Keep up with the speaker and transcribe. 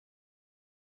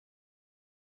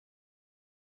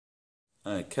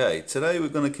Okay, today we're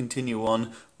going to continue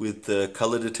on with the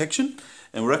colour detection,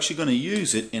 and we're actually going to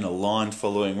use it in a line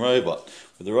following robot.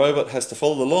 Where the robot has to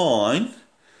follow the line,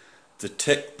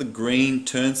 detect the green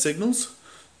turn signals,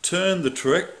 turn the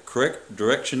correct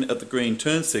direction at the green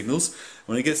turn signals.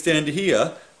 When it gets down to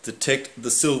here, detect the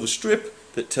silver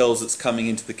strip that tells it's coming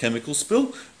into the chemical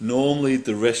spill. Normally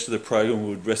the rest of the program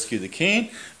would rescue the can,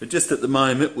 but just at the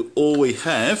moment all we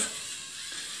have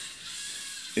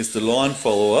is the line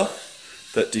follower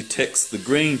that detects the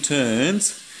green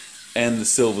turns and the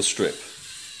silver strip.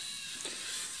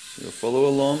 You'll follow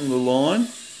along the line,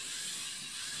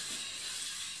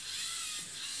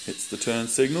 hits the turn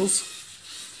signals,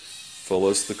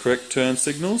 follows the correct turn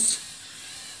signals,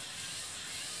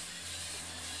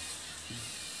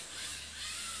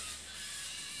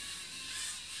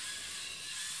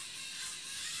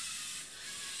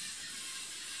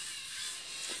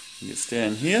 gets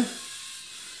down here,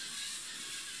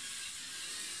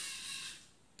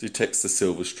 detects the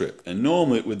silver strip, and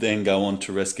normally it would then go on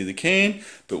to rescue the can,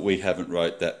 but we haven't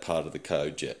wrote that part of the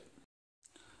code yet.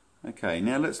 Okay,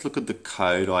 now let's look at the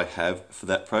code I have for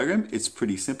that program. It's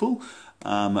pretty simple.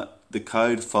 The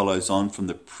code follows on from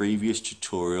the previous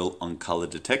tutorial on colour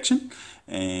detection,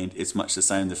 and it's much the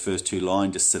same. The first two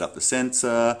lines just set up the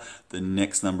sensor. The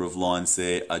next number of lines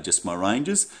there are just my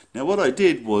ranges. Now what I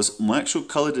did was my actual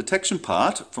colour detection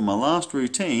part from my last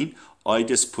routine, I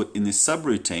just put in this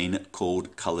subroutine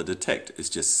called colour detect. It's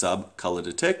just sub colour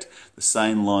detect, the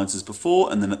same lines as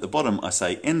before, and then at the bottom I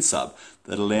say end sub.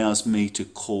 That allows me to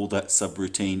call that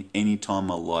subroutine anytime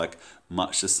I like,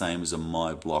 much the same as a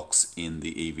my blocks in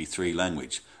the EV3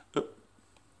 language.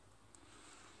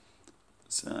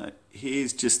 So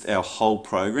here's just our whole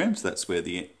program, so that's where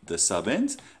the sub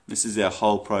ends. This is our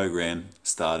whole program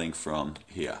starting from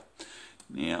here.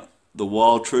 Now the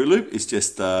while true loop is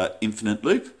just the infinite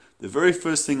loop. The very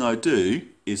first thing I do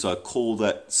is I call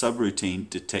that subroutine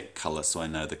detect color, so I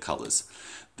know the colors.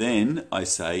 Then I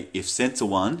say if sensor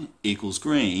 1 equals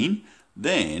green,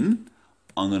 then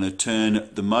I'm going to turn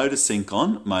the motor sync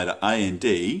on, motor A and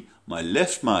D. My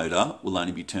left motor will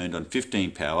only be turned on 15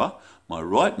 power, my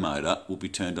right motor will be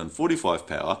turned on 45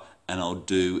 power, and I'll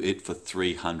do it for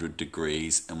 300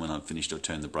 degrees, and when I'm finished I'll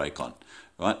turn the brake on.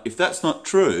 Right? If that's not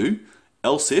true,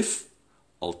 else if,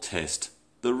 I'll test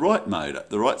the right motor,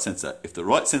 the right sensor. If the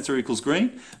right sensor equals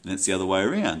green, then it's the other way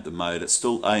around. The motor is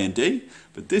still A and D,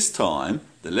 but this time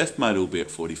the left motor will be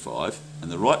at 45 and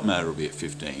the right motor will be at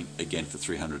 15, again for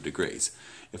 300 degrees.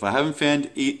 If I haven't found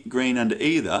green under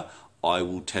either, I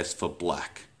will test for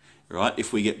black. Right?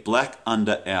 If we get black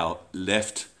under our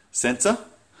left sensor,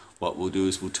 what we'll do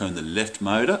is we'll turn the left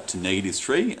motor to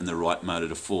 -3 and the right motor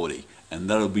to 40, and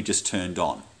that'll be just turned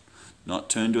on. Not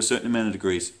turned to a certain amount of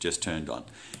degrees, just turned on.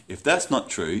 If that's not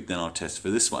true, then I'll test for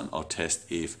this one. I'll test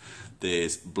if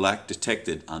there's black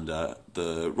detected under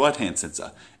the right hand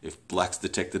sensor. If black's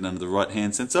detected under the right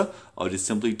hand sensor, I'll just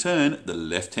simply turn the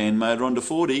left hand motor onto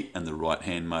 40 and the right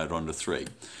hand motor onto 3.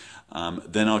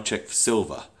 Then I'll check for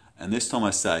silver. And this time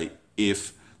I say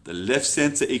if the left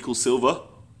sensor equals silver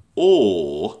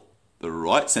or the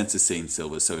right sensor's seen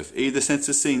silver. So if either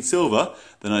sensor's seen silver,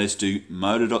 then I just do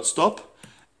motor.stop.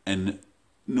 And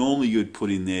normally you'd put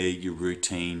in there your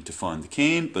routine to find the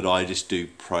can, but I just do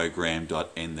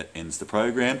program.end that ends the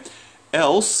program.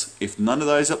 Else, if none of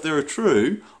those up there are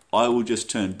true, I will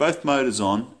just turn both motors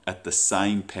on at the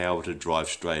same power to drive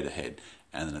straight ahead,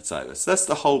 and then it's over. So that's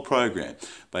the whole program.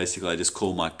 Basically, I just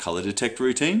call my color detect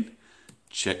routine,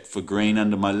 check for green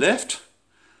under my left,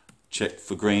 check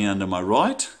for green under my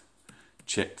right,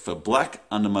 check for black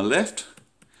under my left,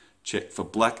 check for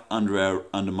black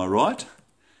under my right,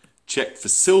 check for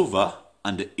silver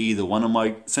under either one of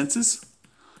my sensors,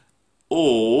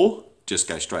 or just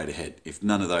go straight ahead. If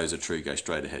none of those are true, go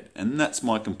straight ahead. And that's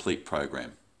my complete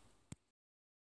program.